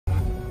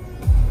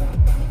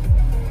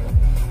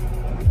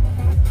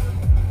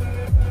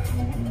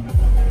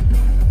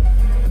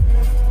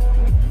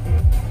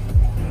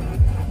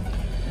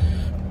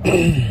Got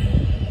him.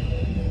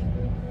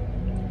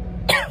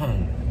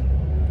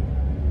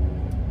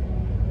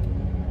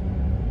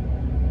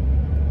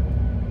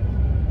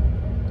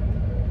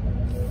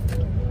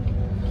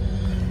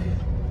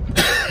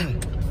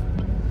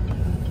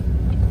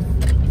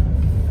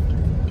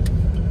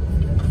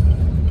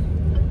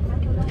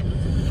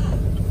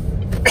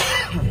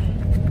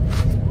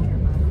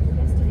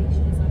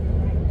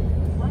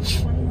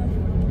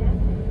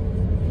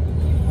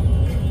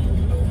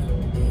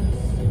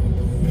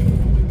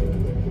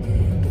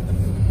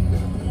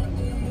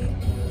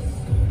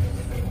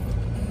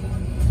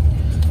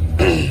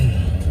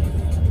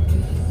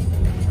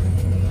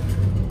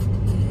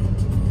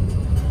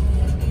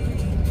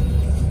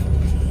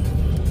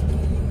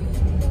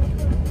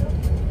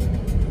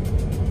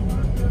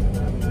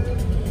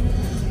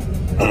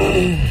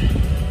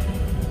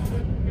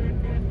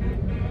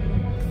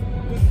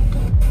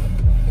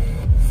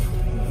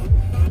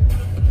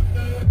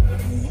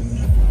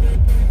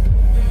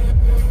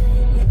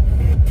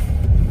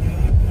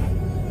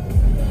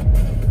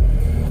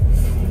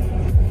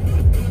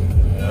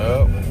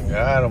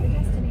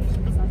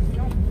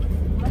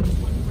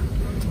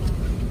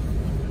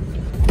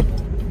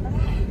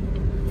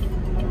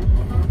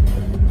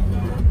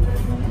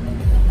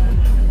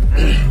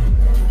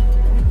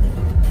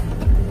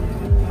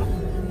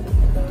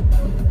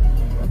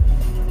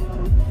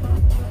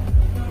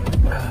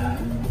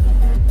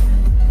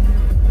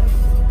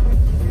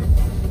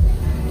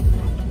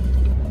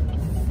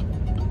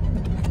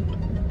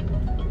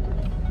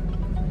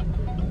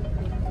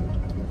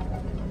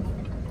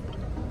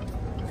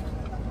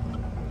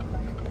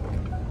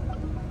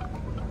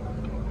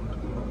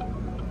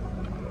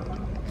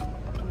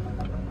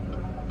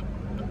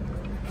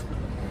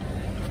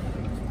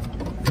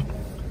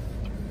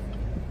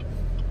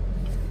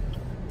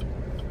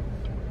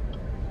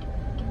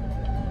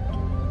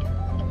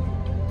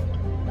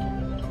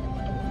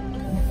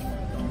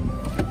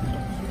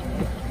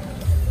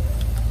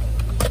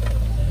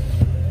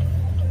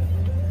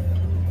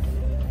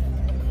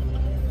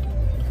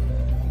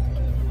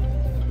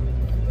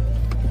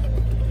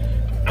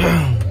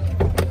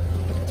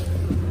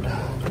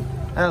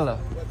 Hello.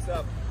 What's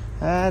up?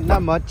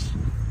 Not much.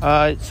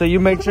 So you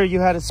made sure you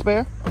had a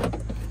spare?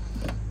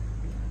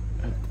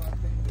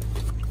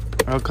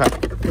 Okay.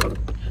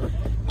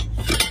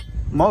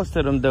 Most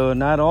of them do,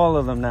 not all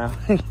of them now.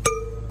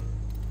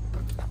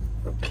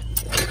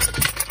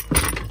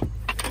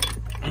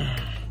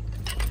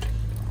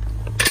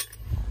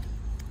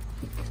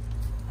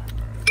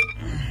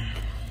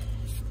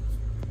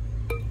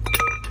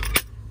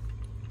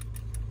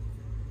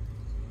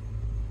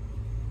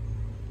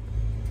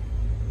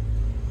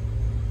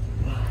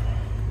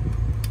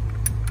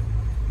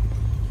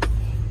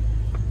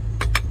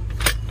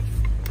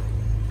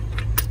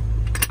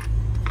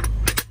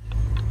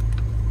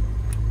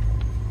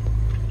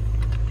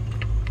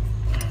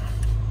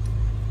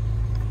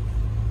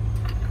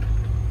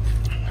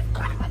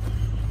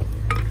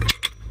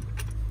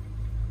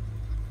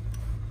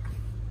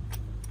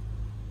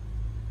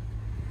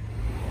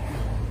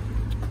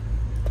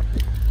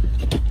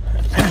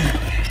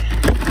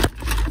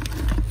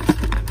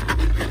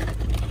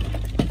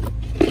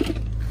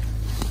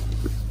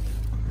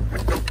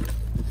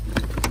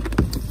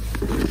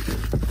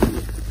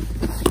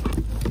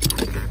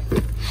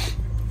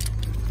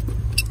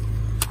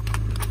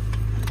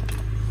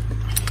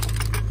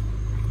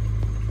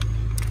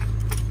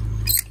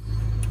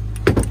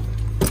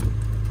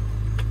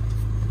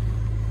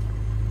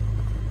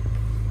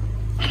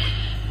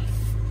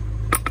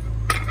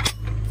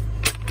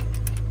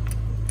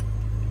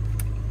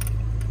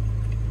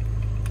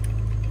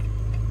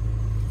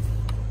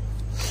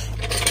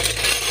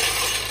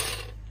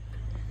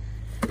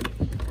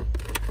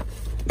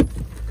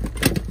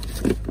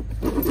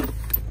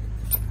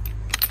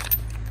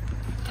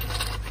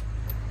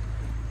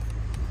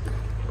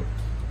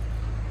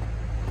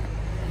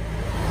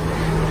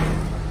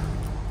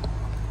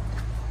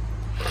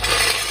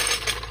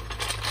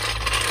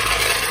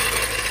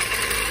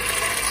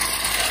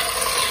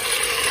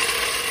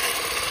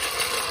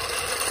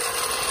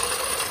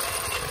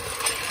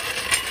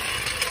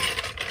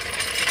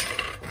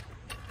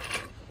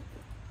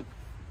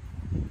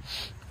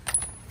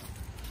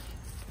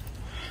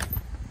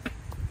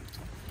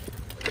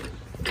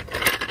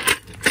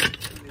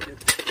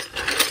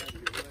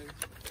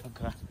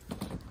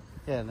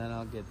 Yeah, then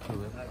I'll get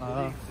to it.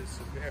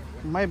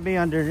 Might be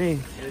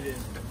underneath. It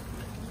is.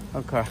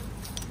 Okay.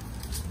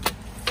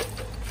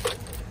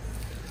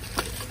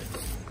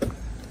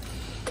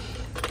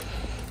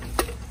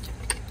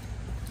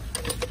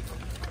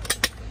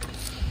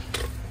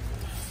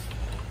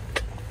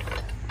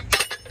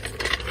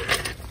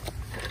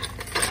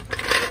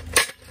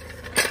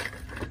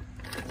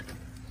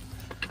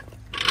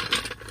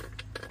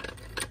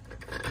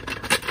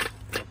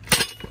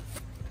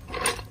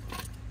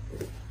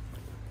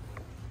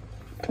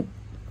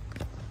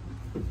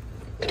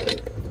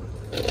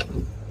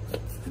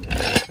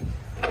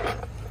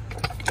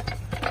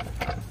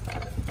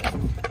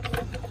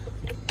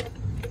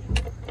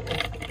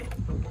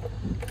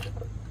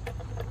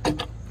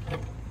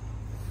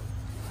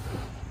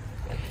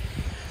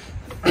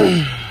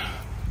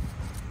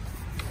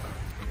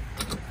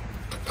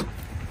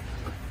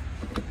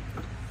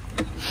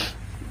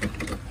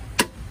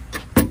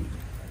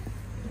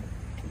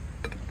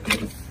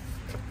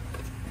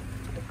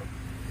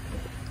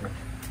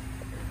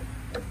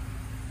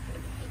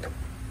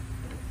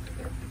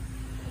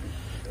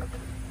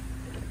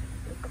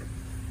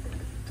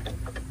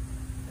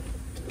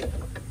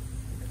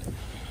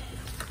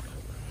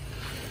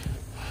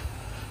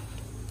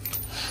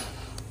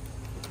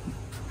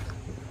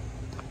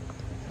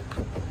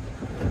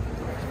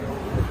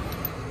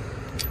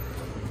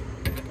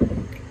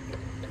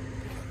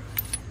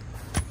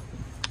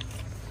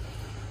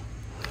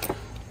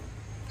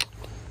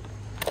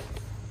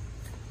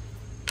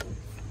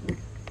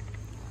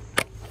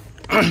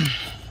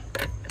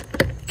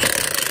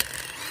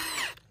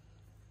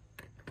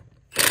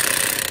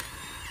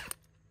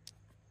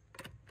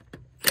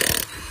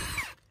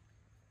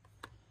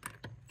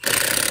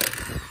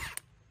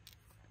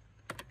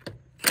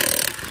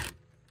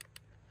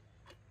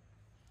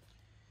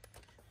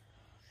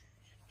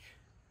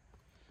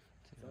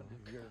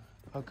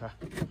 Okay.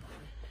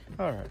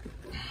 All right.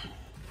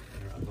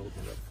 I'll open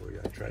it up for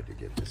you. I tried to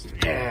get this thing.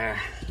 Yeah.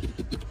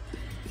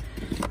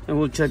 And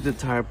we'll check the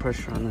tire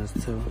pressure on this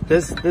too.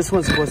 This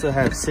one's supposed to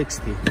have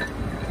 60.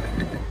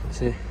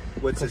 See?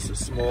 What's this, a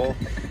small?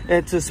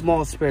 It's a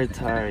small spare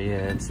tire,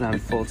 yeah. It's not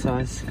full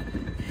size.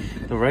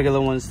 The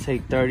regular ones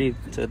take 30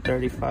 to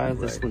 35.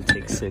 This one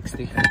takes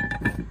 60.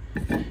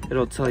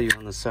 It'll tell you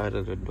on the side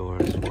of the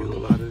door as well. Do a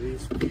lot of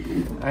these?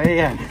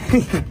 Yeah.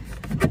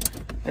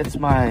 It's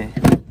my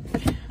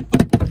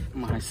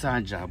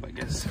side job, I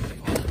guess.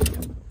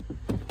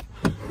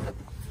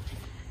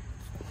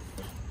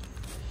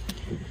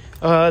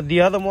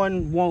 The other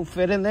one won't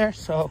fit in there,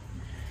 so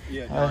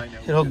yeah, no, I know.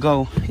 It'll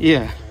go.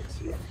 Yeah,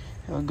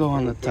 it'll go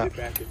on the top. Put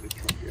it back in the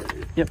trunk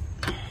area. Yep.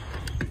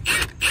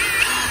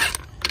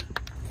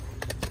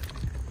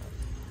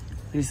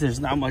 At least there's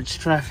not much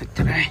traffic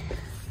today.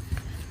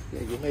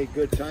 Yeah, you made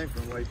good time for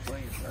White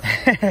Plains. Huh?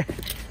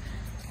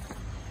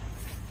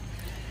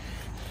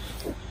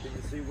 Can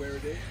you see where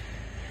it is?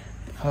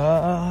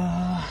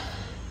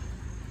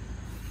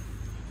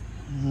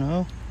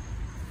 No.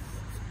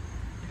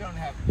 You don't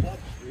have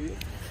clubs, do you?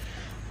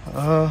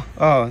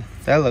 Oh,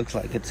 that looks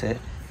like it's it.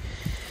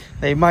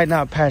 They might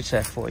not patch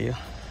that for you.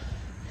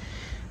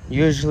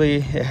 Usually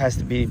it has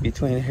to be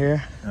between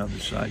here. On the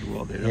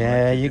sidewall there.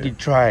 Yeah, you could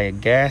try a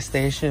gas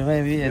station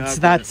maybe. Yeah, it's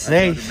not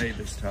safe. I made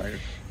this tire.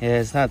 Yeah,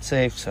 it's not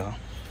safe, so.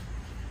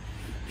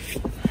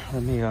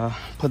 Let me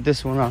put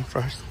this one on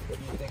first. What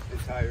do you think the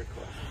tire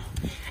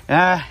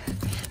costs?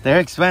 They're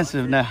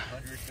expensive now.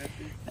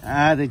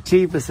 150? The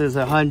cheapest is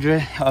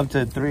 100 up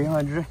to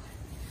 300.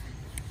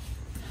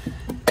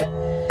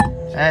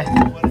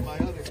 One of my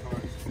other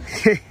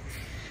cars.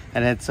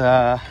 And it's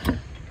One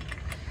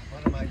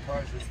of my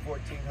cars is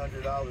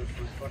 $1,400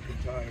 for fucking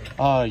tires.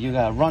 oh, you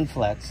got run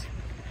flats.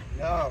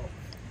 No,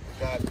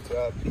 got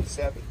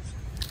P7s.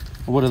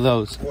 What are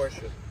those?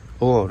 Porsche.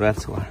 Oh,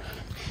 that's one.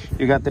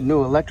 You got the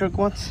new electric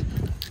ones?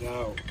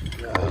 No.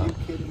 Are you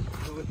kidding? You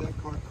know what that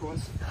car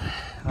costs?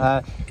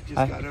 Just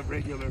got a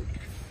regular.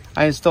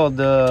 I installed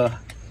the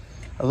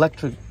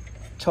electric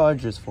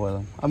chargers for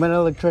them. I'm an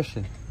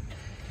electrician.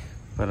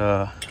 But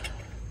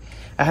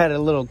I had a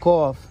little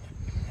cough,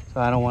 so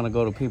I don't want to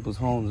go to people's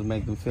homes and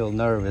make them feel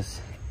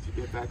nervous. Did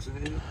you get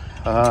vaccinated?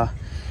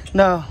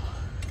 No.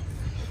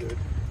 You should.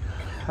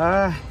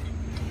 I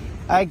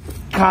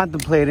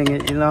contemplating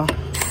it, you know.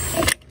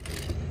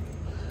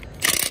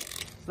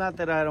 It's not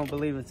that I don't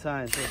believe in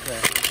science, it's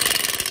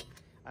that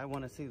I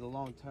want to see the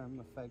long-term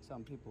effects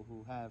on people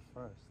who have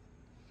first.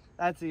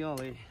 That's the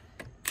only.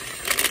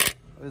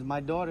 Because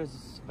my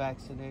daughter's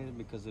vaccinated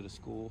because of the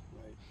school.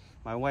 Right.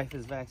 My wife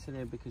is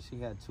vaccinated because she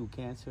had 2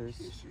 cancers.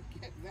 You should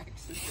get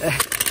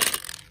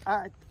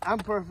vaccinated. I'm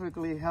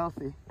perfectly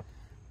healthy,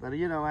 but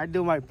you know, I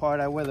do my part.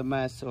 I wear the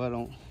mask so I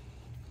don't.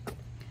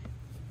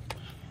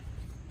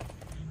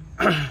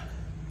 But, How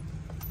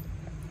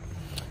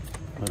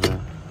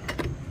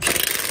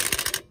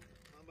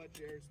much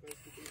air is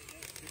supposed to be in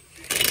that?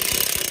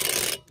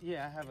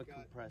 yeah, I have a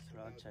compressor.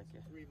 I'll check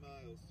it. 3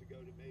 miles to go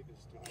to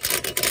Mavis Tower.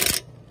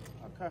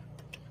 Okay.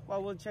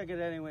 Well, we'll check it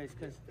anyways,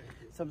 because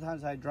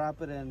sometimes I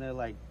drop it and they're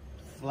like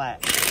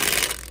flat. So.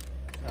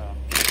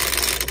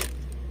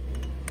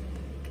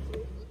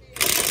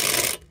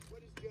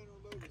 What does General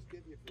Motors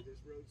give you for this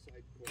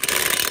roadside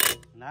course?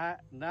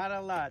 Not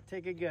a lot.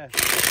 Take a guess.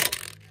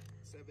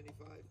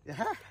 75?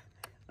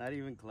 Not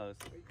even close.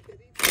 Are you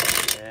kidding?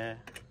 Yeah.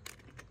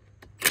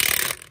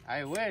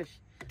 I wish.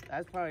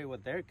 That's probably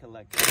what they're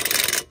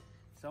collecting.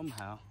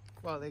 Somehow.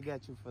 Well, they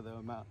get you for the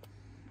amount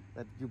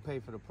that you pay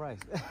for the price.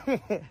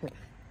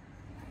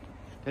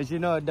 Because you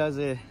know it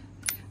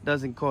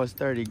doesn't cost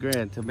 30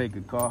 grand to make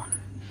a car.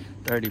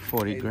 30,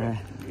 40 grand.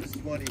 It's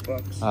 20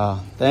 bucks.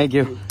 Oh, thank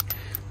you.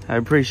 I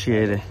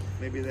appreciate it.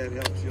 Maybe that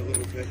helps you a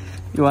little bit.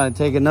 You want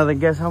to take another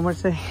guess how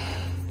much they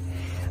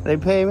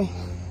pay me?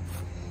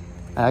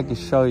 I can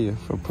show you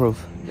for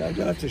proof. Yeah,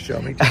 you have to show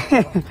me.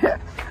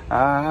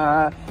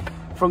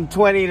 From $20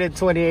 to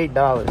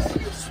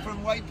 $28.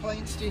 White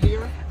Plains to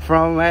here?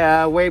 From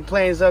White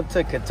Plains up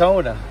to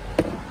Katona.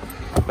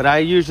 But I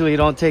usually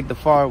don't take the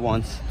far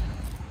ones.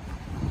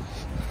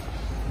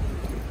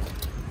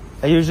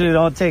 I usually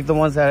don't take the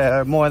ones that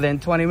are more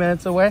than 20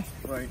 minutes away.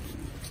 Right.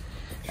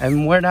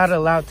 And we're not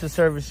allowed to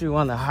service you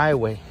on the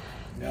highway.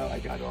 No, I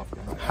got off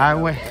the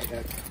highway.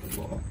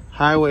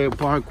 Highway or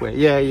parkway.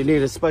 Yeah, you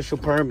need a special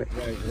permit.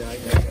 Right,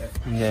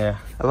 yeah.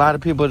 A lot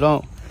of people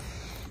don't.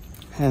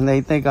 And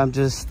they think I'm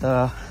just,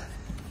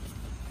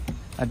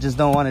 I just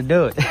don't want to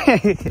do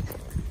it.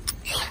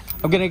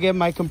 I'm going to get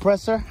my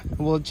compressor.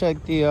 We'll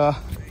check the,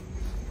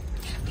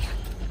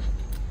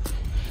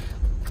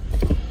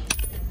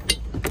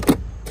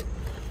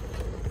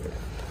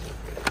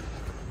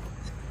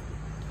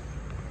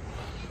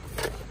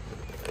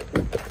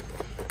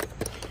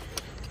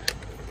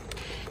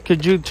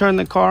 Could you turn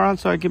the car on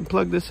so I can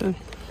plug this in?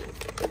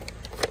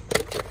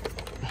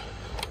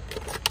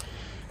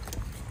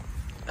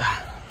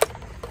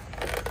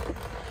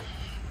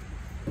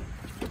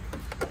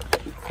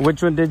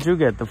 Which one did you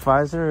get, the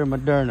Pfizer or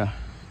Moderna?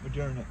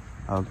 Moderna.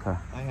 Okay.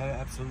 I had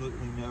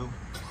absolutely no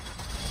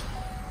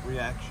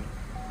reaction.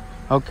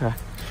 Okay.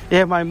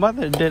 Yeah, my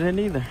mother didn't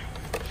either,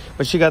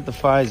 but she got the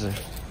Pfizer.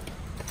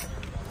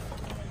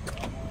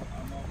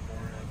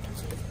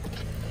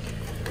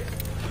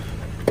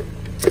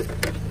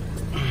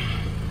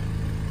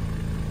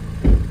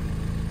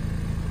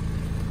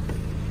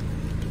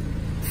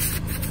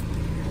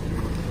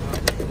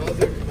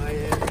 My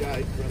aunt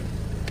died from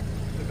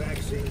the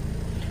vaccine.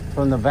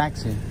 From the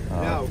vaccine?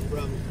 Oh. No,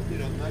 from, you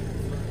know, not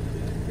from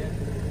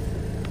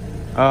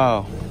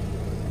Oh.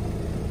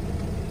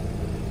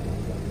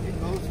 They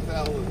both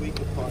fell a week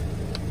apart.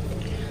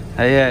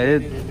 Yeah,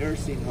 In a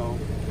nursing home.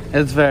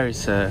 it's very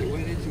sad. They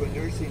went into a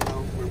nursing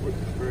home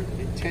for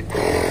intensive.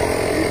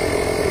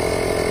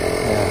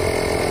 Yeah.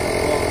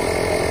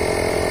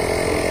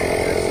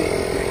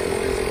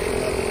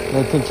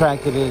 They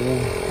contracted it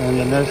in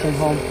the nursing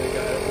home?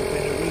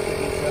 Within a week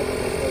of each other,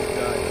 they both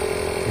died.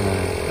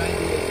 Yeah.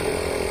 98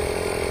 years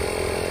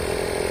old.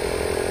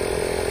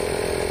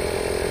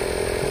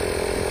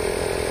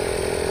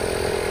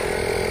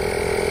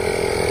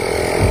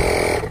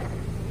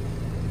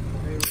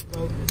 They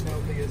were both as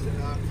healthy as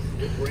an ox.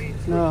 Their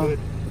brains were No. good.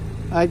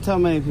 I tell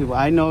many people,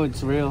 I know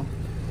it's real.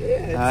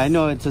 Yeah, I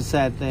know it's a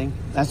sad thing.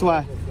 That's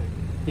why,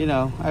 you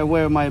know, I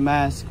wear my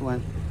mask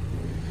when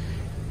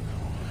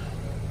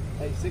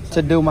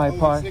to do my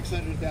part.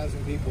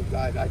 600,000 people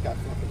died. I got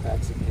fucking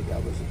vaccinated. I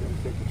wasn't going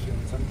to take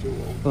insurance. I'm too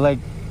old. like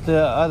the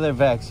other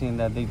vaccine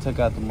that they took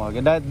out the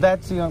market.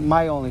 That's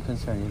my only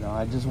concern, you know.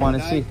 I just want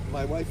to see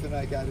My wife and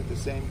I got it the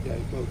same day,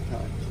 both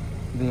times.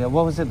 the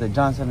what was it, the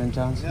Johnson &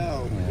 Johnson?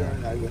 No, Yeah.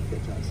 Moderna, I went for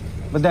Johnson.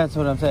 But that's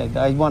what I'm saying.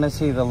 I want to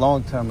see the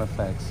long-term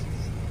effects.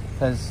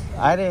 Because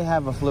I didn't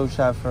have a flu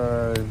shot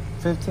for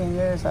 15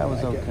 years. I was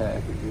I get it okay.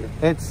 every year.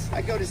 It's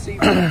I go to see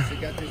nurse. They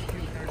got this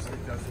cute nurse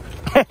that does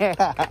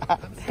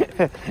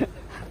it.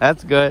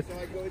 that's good. So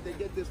I go, they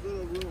get this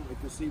little room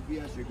at the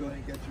CVS. You're going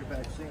to get your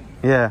vaccine.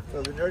 Yeah,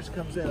 So the nurse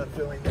comes in, I'm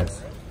feeling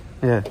this.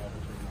 yeah.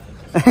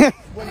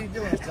 What are you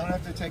doing? Don't I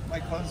have to take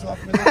my clothes off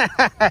for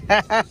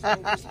this? So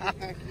just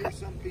pack you're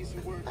some piece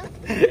of work.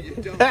 You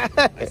don't.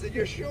 I said,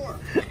 you're sure?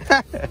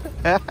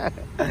 Let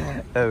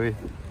me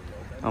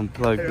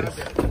unplug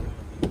this.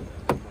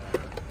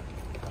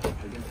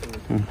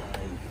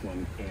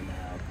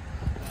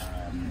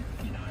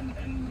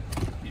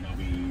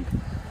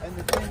 And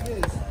the thing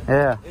is,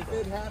 Yeah, if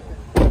it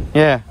happened,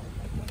 yeah.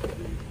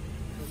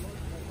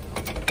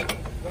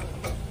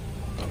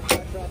 I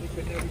probably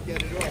could never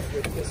get it off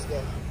with this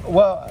stuff.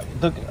 Well,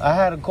 I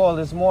had a call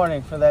this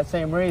morning for that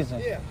same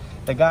reason. Yeah.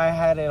 The guy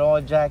had it all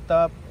jacked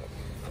up,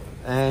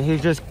 and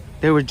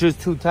they were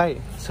just too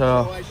tight.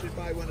 So So, I should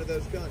buy one of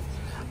those guns.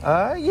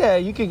 yeah,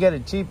 you could get a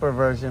cheaper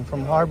version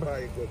from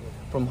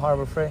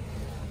Harbor Freight.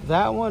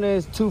 That one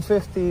is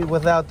 $250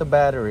 without the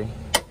battery.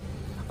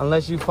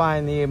 Unless you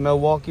find the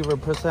Milwaukee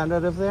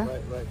representative there,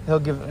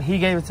 Right. he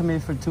gave it to me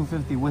for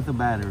 $250 with a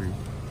battery.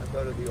 I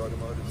go to the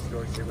automotive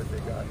store, see what they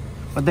got.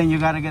 But then you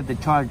got to get the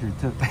charger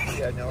too.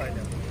 Yeah, no, I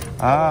know.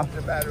 How long does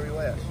the battery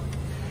last?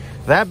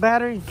 That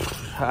battery,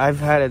 I've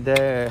had it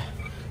there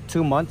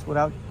 2 months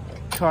without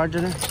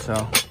charging it.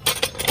 So,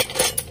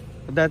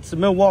 but that's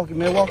Milwaukee.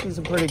 Milwaukee's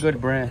a pretty good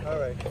brand. All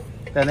right.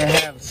 Then they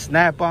have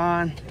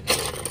Snap-on.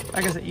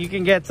 Like I said, you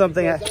can get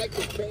something. I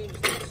could change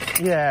this.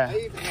 Yeah, I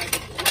even have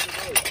one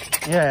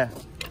of those yeah.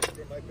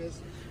 for my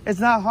business. It's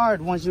not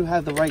hard once you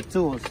have the right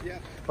tools. Yeah.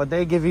 But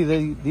they give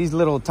you these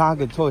little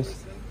Tonka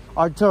toys.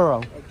 Arturo.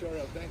 Arturo,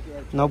 thank you,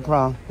 Arturo. No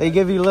problem. They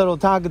give you little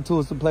Tonka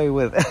tools to play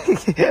with.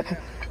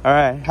 All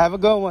right. Have a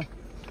good one.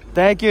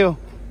 Thank you.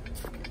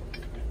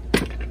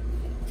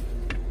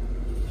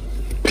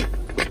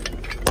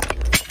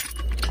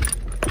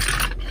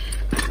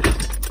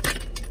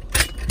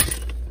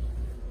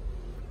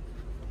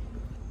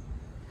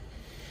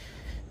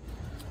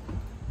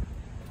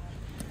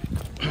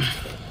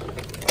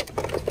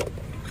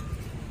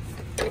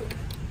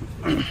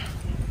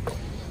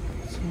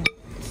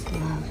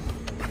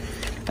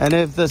 And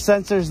if the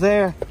sensor's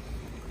there,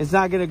 it's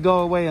not going to go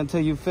away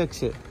until you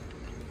fix it.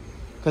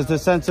 because the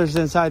sensor's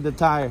inside the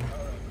tire.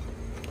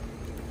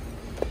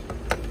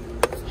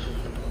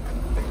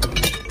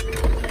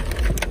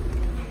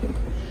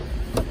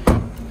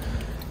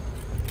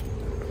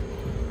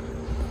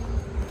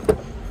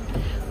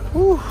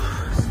 Whew,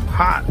 it's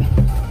hot.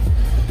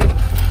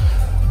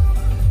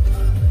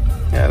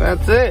 Yeah,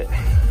 that's it.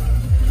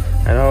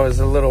 I know it's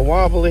a little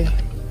wobbly,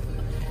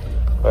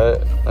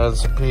 but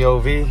that's a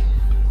POV.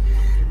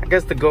 I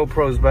guess the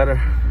GoPro's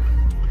better,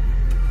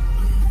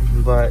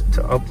 but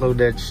to upload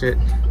that shit,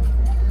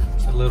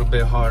 it's a little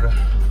bit harder.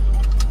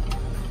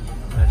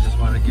 I just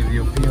want to give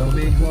you a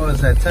POV. What was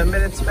that, 10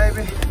 minutes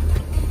maybe?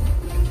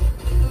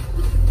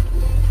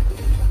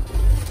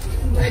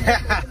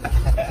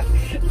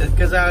 It's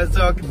because I was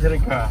talking to the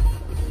car.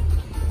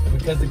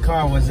 Because the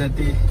car was at on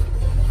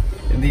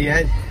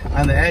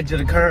the edge of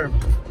the curb.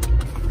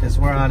 Because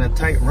we're on a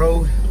tight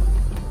road.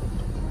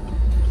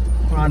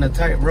 We're on a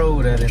tight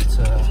road and it's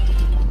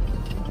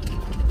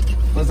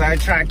plus I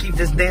try to keep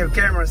this damn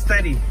camera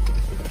steady.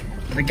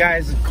 The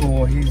guy's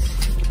cool. He's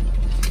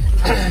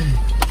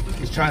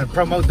trying to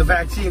promote the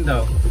vaccine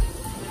though.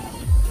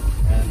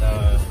 And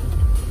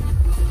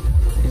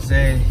he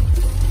said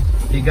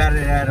he got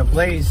it at a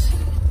place.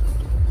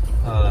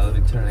 Let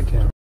me turn the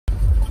camera.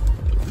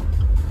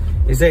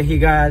 He said he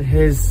got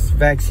his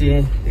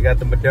vaccine, he got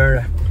the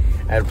Moderna,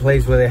 at a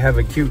place where they have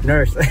a cute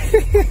nurse.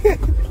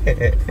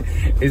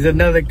 He's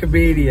another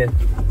comedian.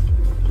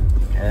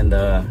 And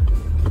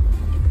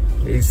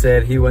he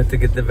said he went to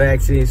get the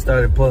vaccine,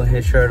 started pulling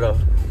his shirt off.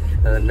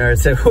 And the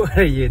nurse said, "What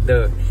are you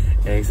doing?"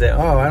 And he said,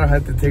 "Oh, I don't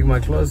have to take my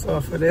clothes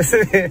off for this."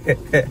 The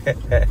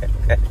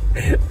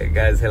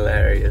guy's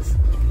hilarious.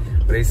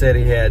 But he said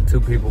he had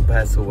 2 people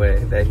pass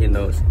away that he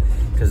knows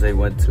because they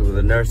went to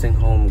the nursing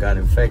home, got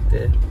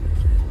infected.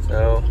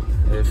 So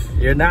if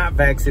you're not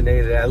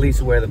vaccinated, at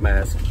least wear the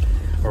mask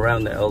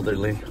around the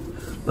elderly.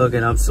 Look,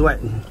 and I'm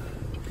sweating.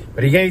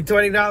 But he gave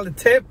 $20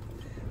 tip.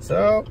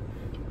 So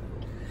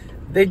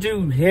did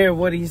you hear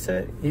what he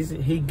said?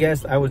 He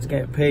guessed I was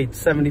getting paid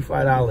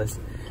 $75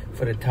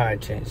 for the tire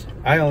change.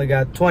 I only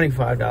got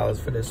 $25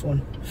 for this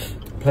one,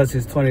 plus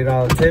his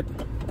 $20 tip.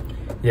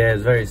 Yeah,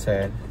 it's very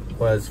sad. It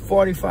was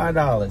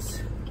 $45.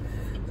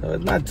 So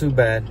it's not too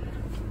bad.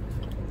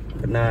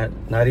 But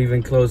not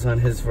even close on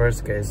his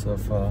first case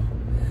of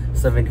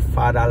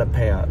 $75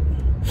 payout.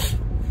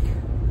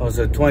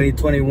 Also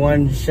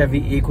 2021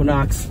 Chevy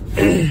Equinox.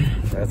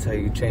 That's how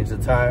you change the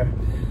tire.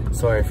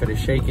 Sorry for the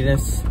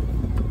shakiness.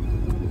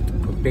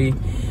 Could be.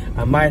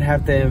 I might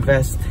have to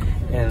invest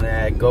in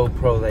a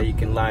GoPro that you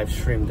can live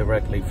stream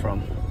directly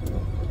from.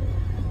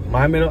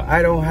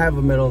 I don't have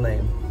a middle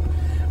name.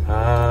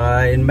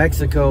 In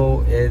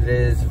Mexico, it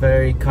is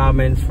very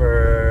common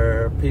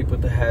for people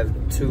to have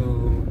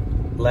 2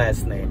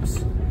 last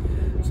names.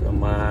 So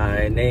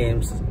my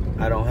names,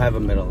 I don't have a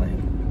middle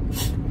name.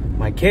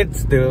 My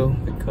kids do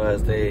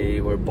because they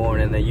were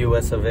born in the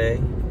US of A.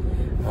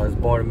 I was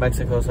born in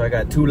Mexico, so I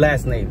got 2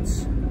 last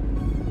names.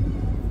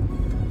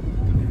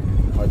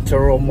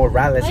 Arturo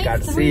Morales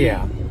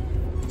Garcia.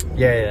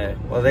 Yeah.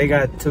 Well, they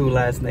got 2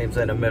 last names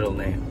and a middle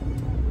name.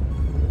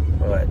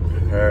 But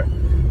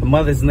the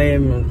mother's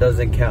name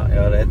doesn't count.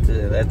 Yo,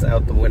 that's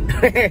out the window.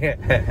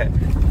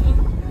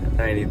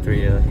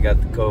 93, he got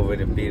the COVID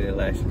and beat it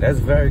last year. That's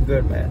very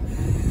good, man.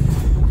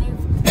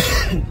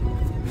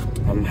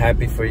 I'm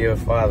happy for your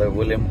father,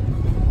 William.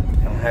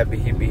 I'm happy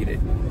he beat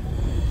it.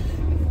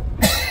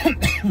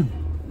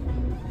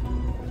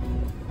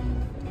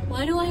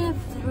 Why do I have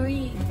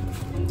 3?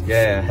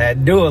 Yeah,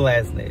 had dual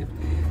last name.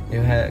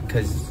 You had,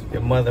 because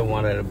your mother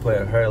wanted to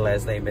put her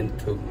last name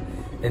into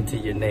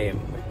your name,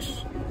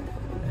 which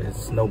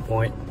is no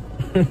point.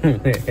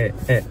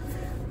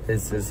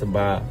 This is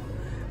about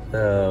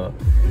the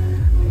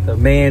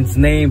man's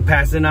name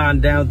passing on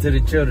down to the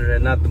children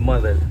and not the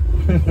mother.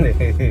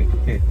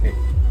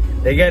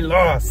 They get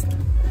lost.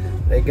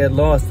 They get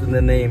lost in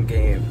the name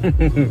game.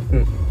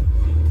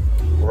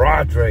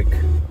 Roderick.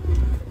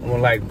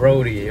 Almost like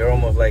Brody. You're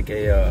almost like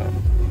a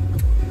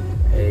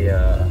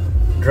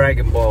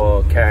Dragon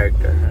Ball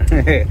character.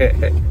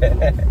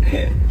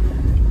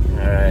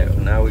 Alright, well,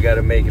 now we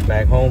gotta make it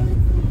back home.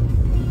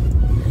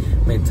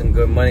 Made some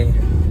good money.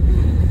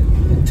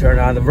 Turn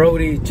on the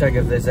roadie, check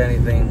if there's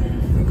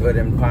anything good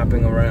and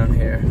popping around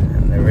here.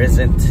 And there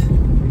isn't.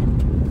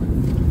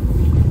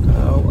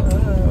 Oh,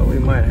 well, we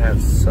might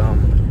have some.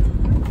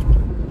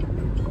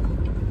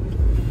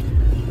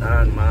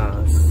 9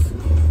 miles.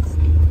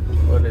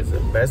 What is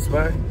it? Best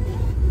Buy?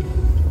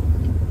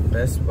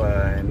 Best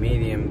Buy,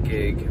 medium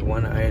gig,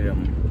 1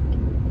 item.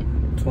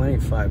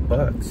 25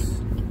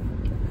 bucks.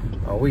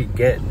 Oh, we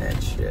getting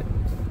that shit.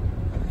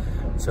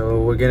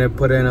 So we're gonna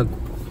put in an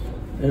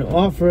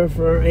offer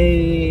for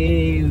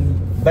a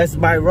Best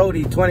Buy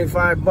roadie,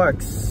 25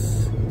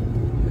 bucks.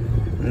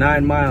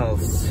 9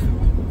 miles.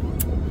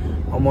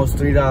 Almost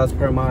 $3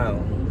 per mile.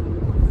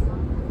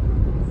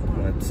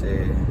 Let's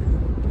see.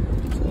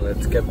 So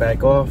let's get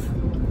back off.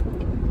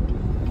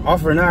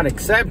 Offer not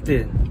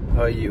accepted.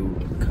 Oh, you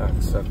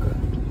cocksucker.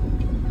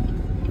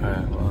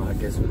 Alright, well, I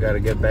guess we gotta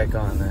get back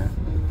on that.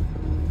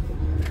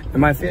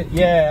 Am I fit?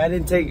 Yeah, I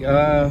didn't take,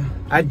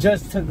 I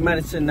just took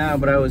medicine now,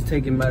 but I was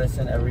taking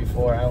medicine every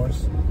 4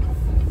 hours.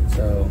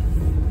 So,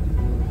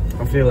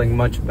 I'm feeling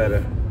much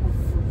better.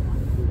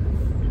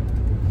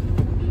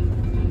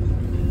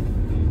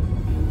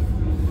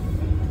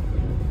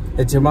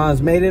 It's your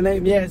mom's maiden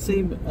name? Yeah,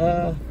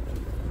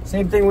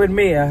 same thing with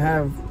me. I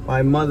have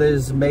my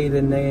mother's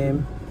maiden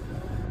name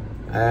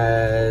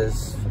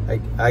as,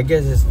 I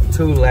guess it's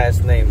 2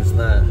 last names.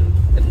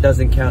 It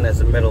doesn't count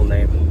as a middle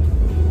name.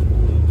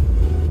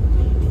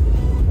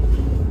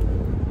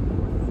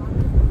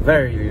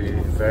 Very,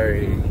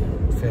 very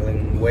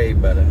feeling way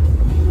better.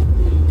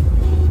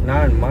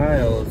 9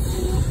 miles.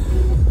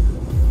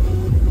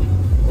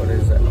 What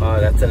is that? Oh,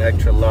 that's an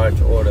extra large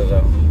order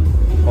though.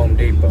 Home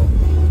Depot.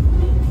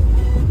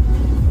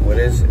 What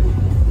is it?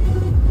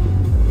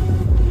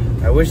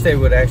 I wish they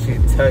would actually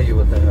tell you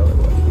what the hell it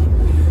was.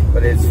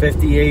 But it's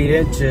 58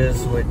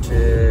 inches, which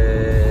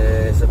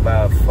is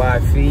about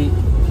 5 feet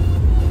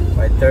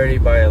by 30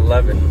 by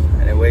 11.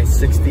 And it weighs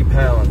 60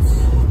 pounds.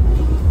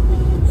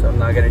 So I'm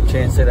not gonna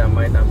chance it. I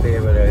might not be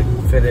able to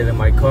fit it in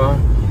my car.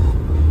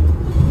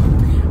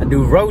 I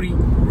do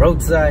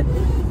roadside.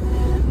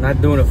 I'm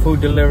not doing a food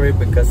delivery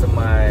because of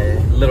my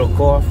little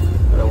cough.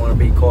 I don't want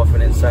to be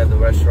coughing inside the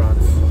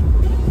restaurants.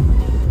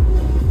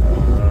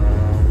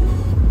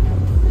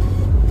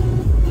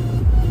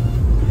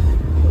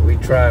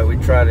 We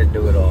try to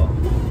do it all.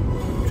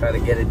 Try to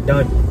get it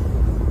done.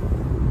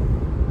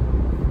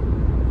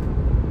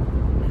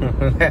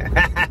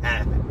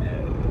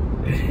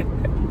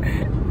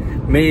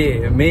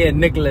 Me and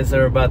Nicholas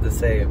are about the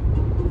same,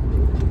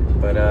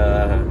 but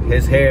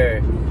his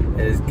hair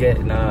is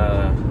getting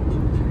a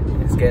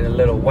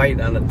little white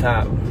on the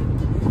top,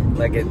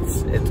 like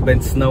it's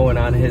been snowing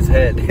on his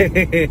head.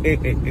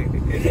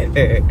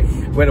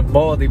 We're the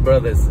Baldy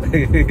brothers.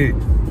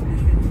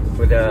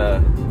 With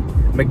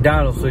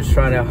McDonald's was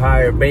trying to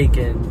hire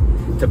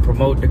Bacon to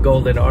promote the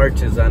golden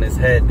arches on his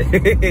head. He's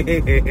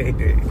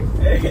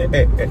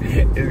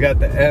got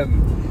the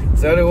M.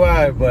 So do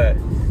I, but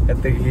I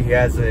think he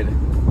has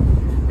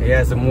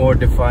a more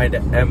defined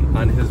M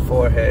on his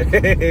forehead.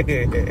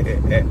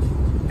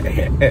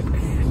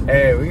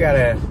 Hey, we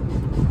gotta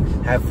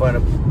have fun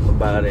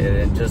about it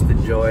and just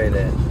enjoy it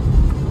and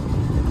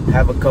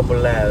have a couple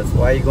laughs.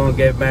 Why you gonna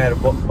get mad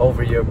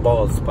over your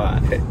bald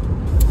spot?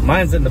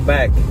 Mine's in the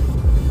back.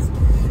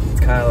 It's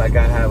kind of like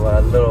I have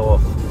a little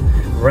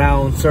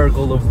round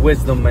circle of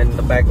wisdom in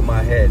the back of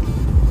my head.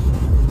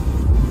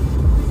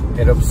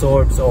 It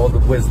absorbs all the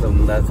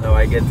wisdom. That's how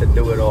I get to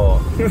do it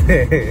all.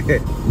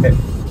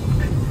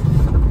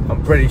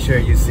 I'm pretty sure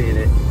you've seen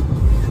it.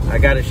 I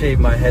gotta shave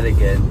my head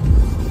again.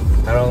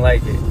 I don't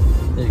like it.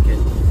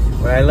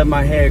 When I let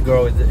my hair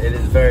grow, it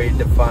is very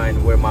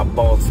defined where my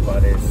bald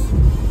spot is.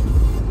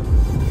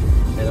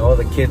 And all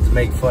the kids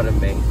make fun of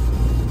me.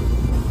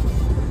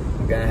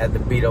 I'm gonna have to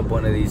beat up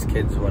one of these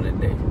kids one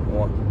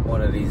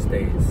of these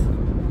days.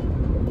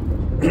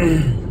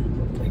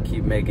 They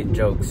keep making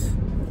jokes.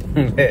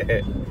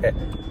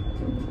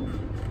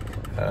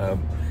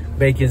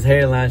 Bacon's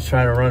hairline's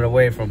trying to run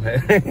away from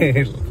him.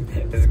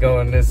 It's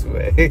going this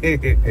way.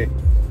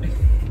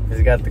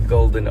 He's got the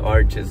golden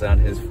arches on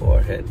his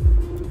forehead.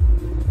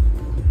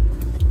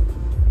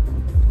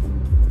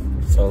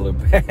 Solar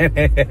panel.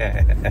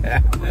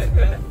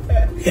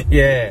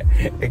 Yeah,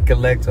 it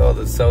collects all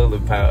the solar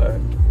power.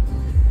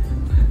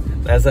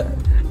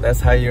 That's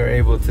how you're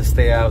able to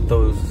stay out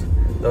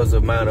those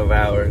amount of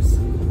hours.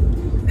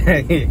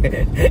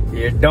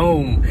 Your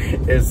dome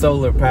is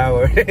solar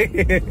power.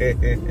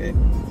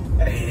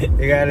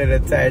 You got it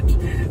attached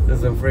to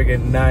some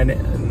friggin'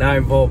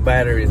 9-volt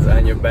batteries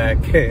on your back.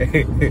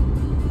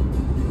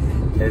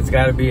 It's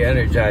gotta be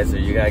Energizer.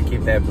 You gotta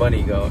keep that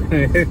bunny going.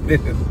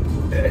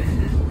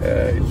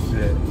 Oh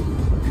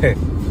shit.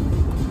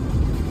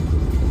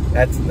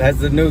 That's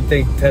the new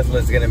thing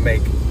Tesla's gonna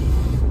make.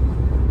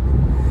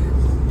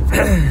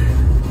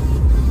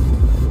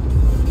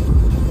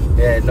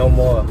 Yeah, no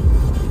more.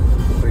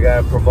 We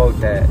gotta promote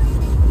that.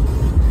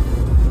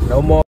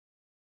 No more.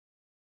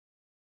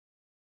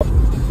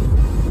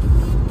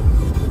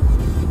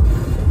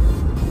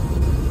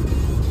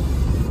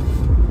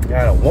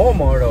 Got a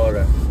Walmart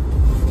order.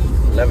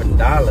 $11.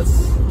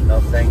 No,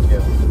 thank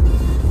you.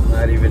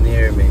 Not even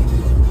near me.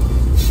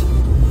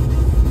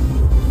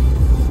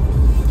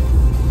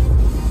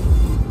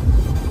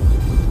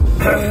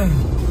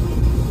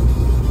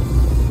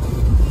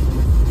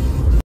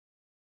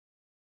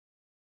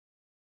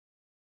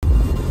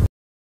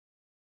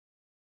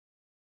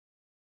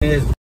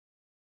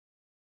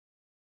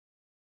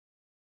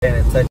 And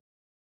it's such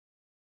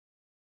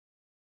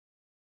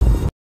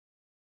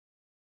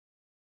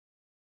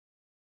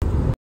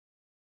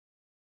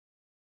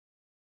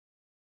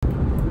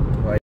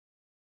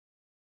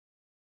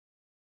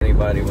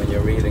anybody when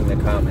you're reading the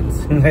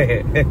comments.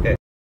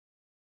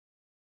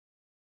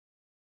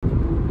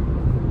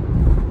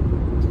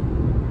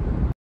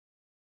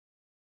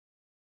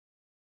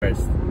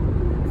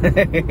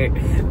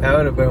 That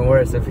would have been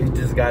worse if he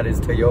just got his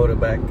Toyota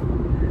back.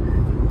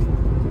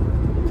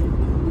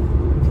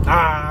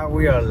 Ah,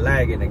 we are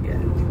lagging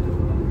again.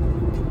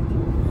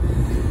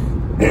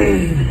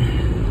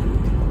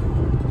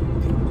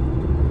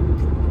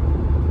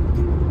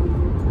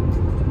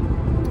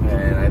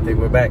 And I think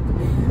we're back.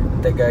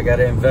 I think I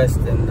gotta invest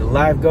in the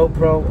live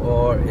GoPro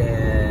or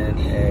in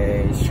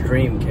a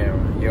stream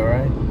camera. You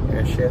alright?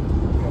 Yeah, shit.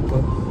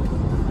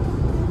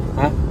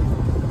 Huh?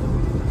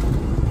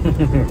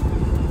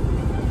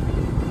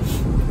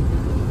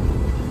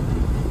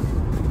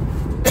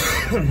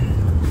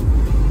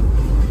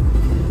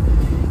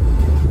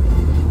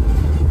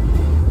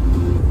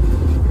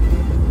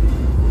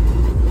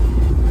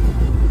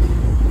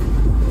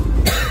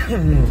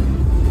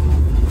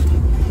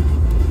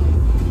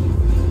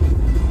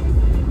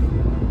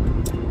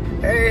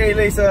 Hey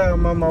Lisa,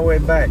 I'm on my way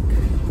back.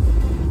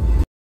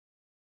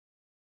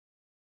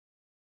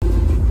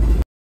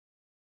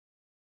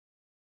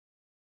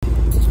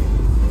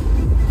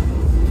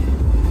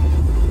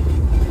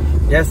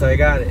 Yes, I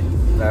got it.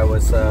 That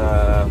was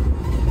I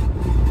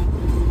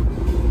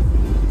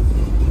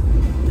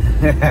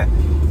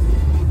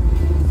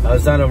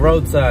was on the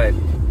roadside.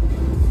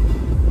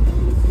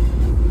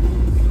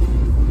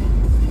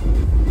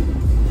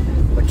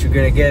 What you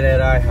gonna get at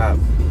IHOP?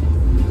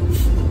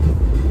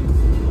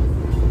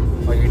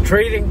 Are you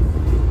treating?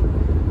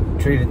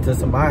 Treated to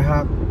some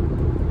IHOP?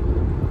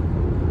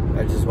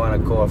 I just want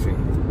a coffee.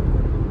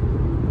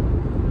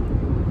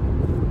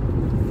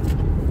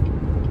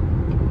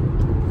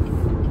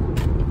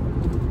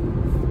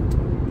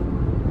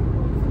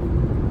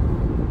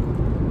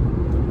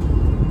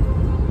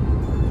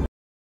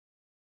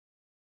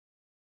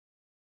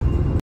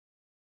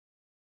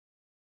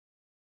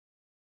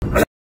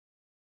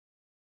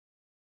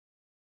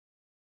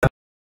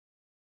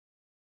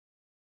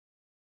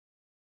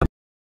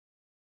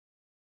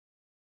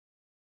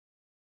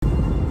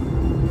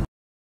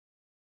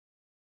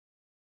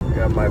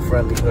 Got my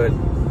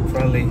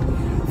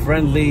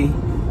friendly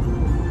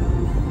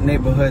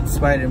neighborhood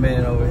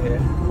Spider-Man over here.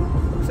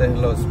 Say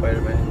hello,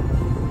 Spider-Man.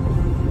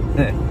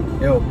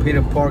 Yo,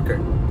 Peter Parker.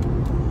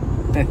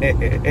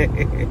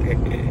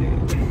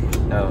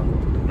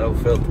 No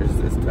filters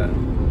this time.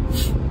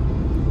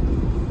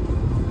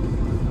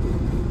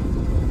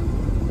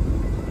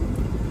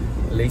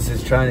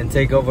 Lisa's trying to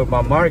take over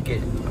my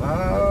market.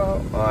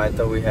 Oh, I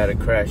thought we had a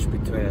crash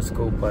between a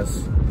school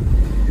bus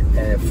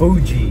and a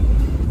Fuji.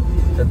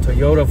 The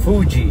Toyota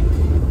Fuji.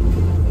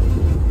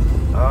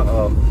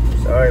 Uh-oh.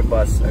 Sorry,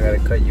 bus. I gotta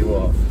cut you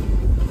off.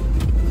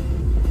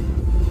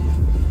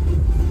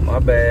 My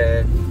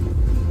bad.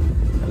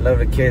 I love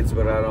the kids,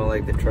 but I don't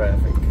like the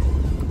traffic.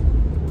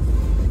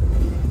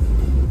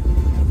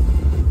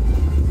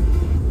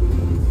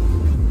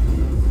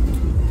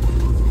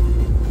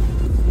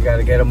 You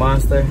gotta get a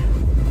Monster.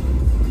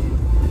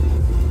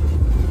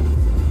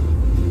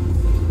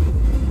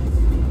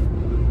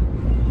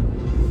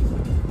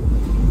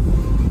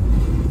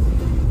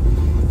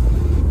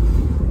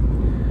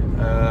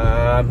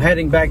 I'm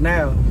heading back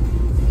now.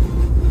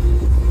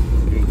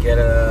 You get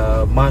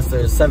a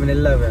Monster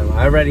 7-Eleven.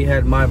 I already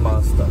had my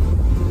Monster.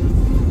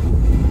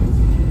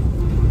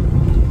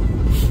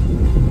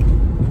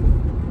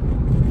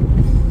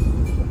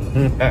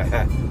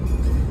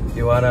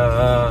 You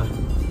wanna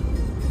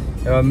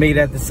meet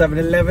at the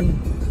 7-Eleven?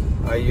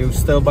 Are you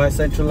still by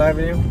Central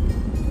Avenue?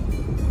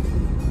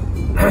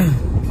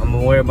 I'm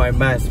gonna wear my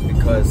mask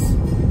because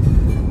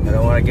I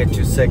don't want to get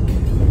you sick.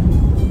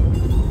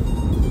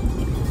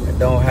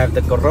 Don't have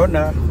the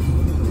corona.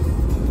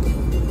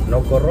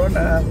 No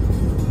corona.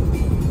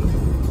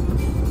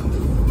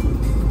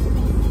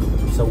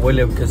 So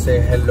William could say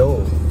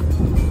hello.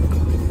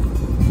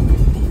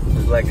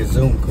 It's like a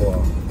Zoom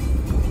call.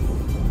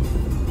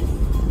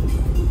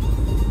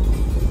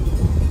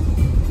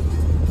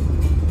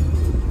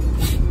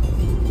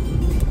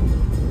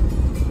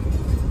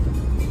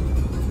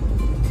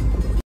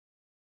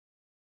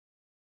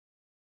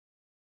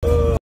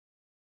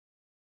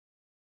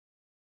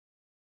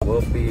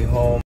 We'll be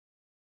home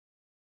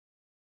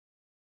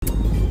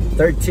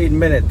 13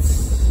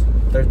 minutes.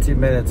 13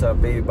 minutes I'll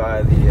be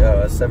by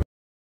the 7.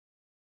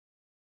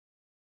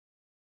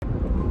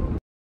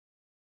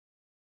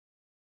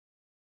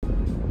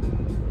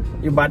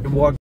 You about to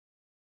walk.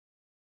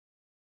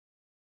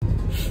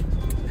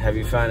 Have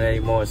you found any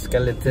more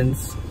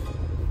skeletons?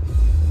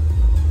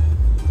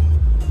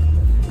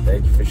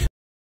 Thank you for sure.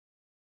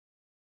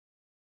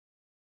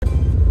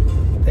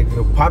 Thank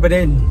you for popping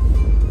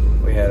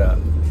in. We had a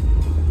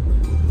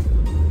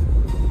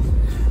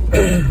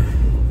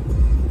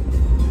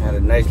had a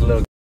nice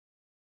little.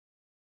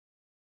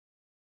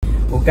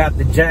 Who got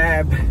the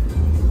jab?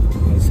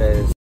 He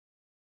says,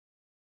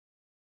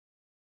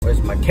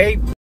 "Where's my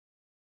cape?"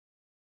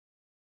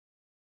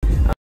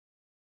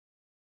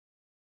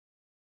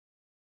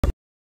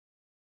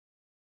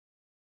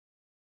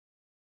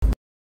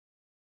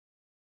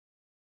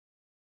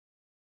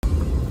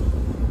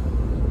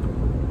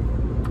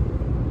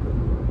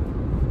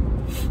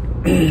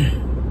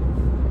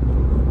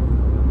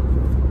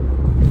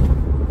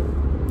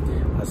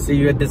 I'll see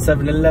you at the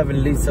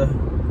 7-Eleven, Lisa.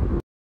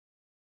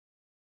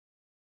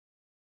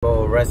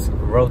 Go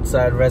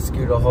roadside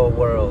rescue the whole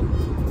world.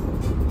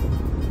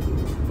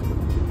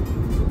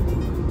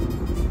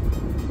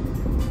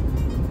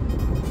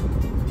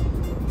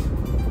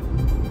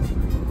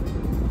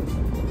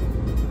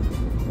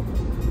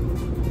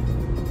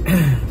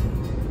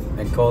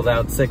 And called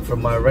out sick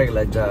from my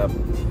regular job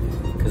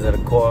because of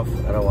the cough.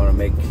 I don't want to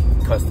make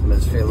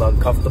customers feel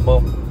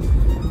uncomfortable.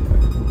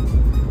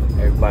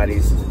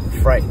 Everybody's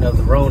frightened of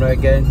the Rona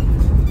again.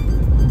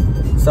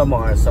 Some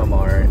are, some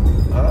aren't.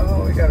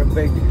 Oh, we got a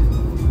big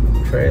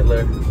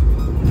trailer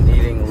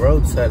needing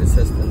roadside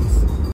assistance.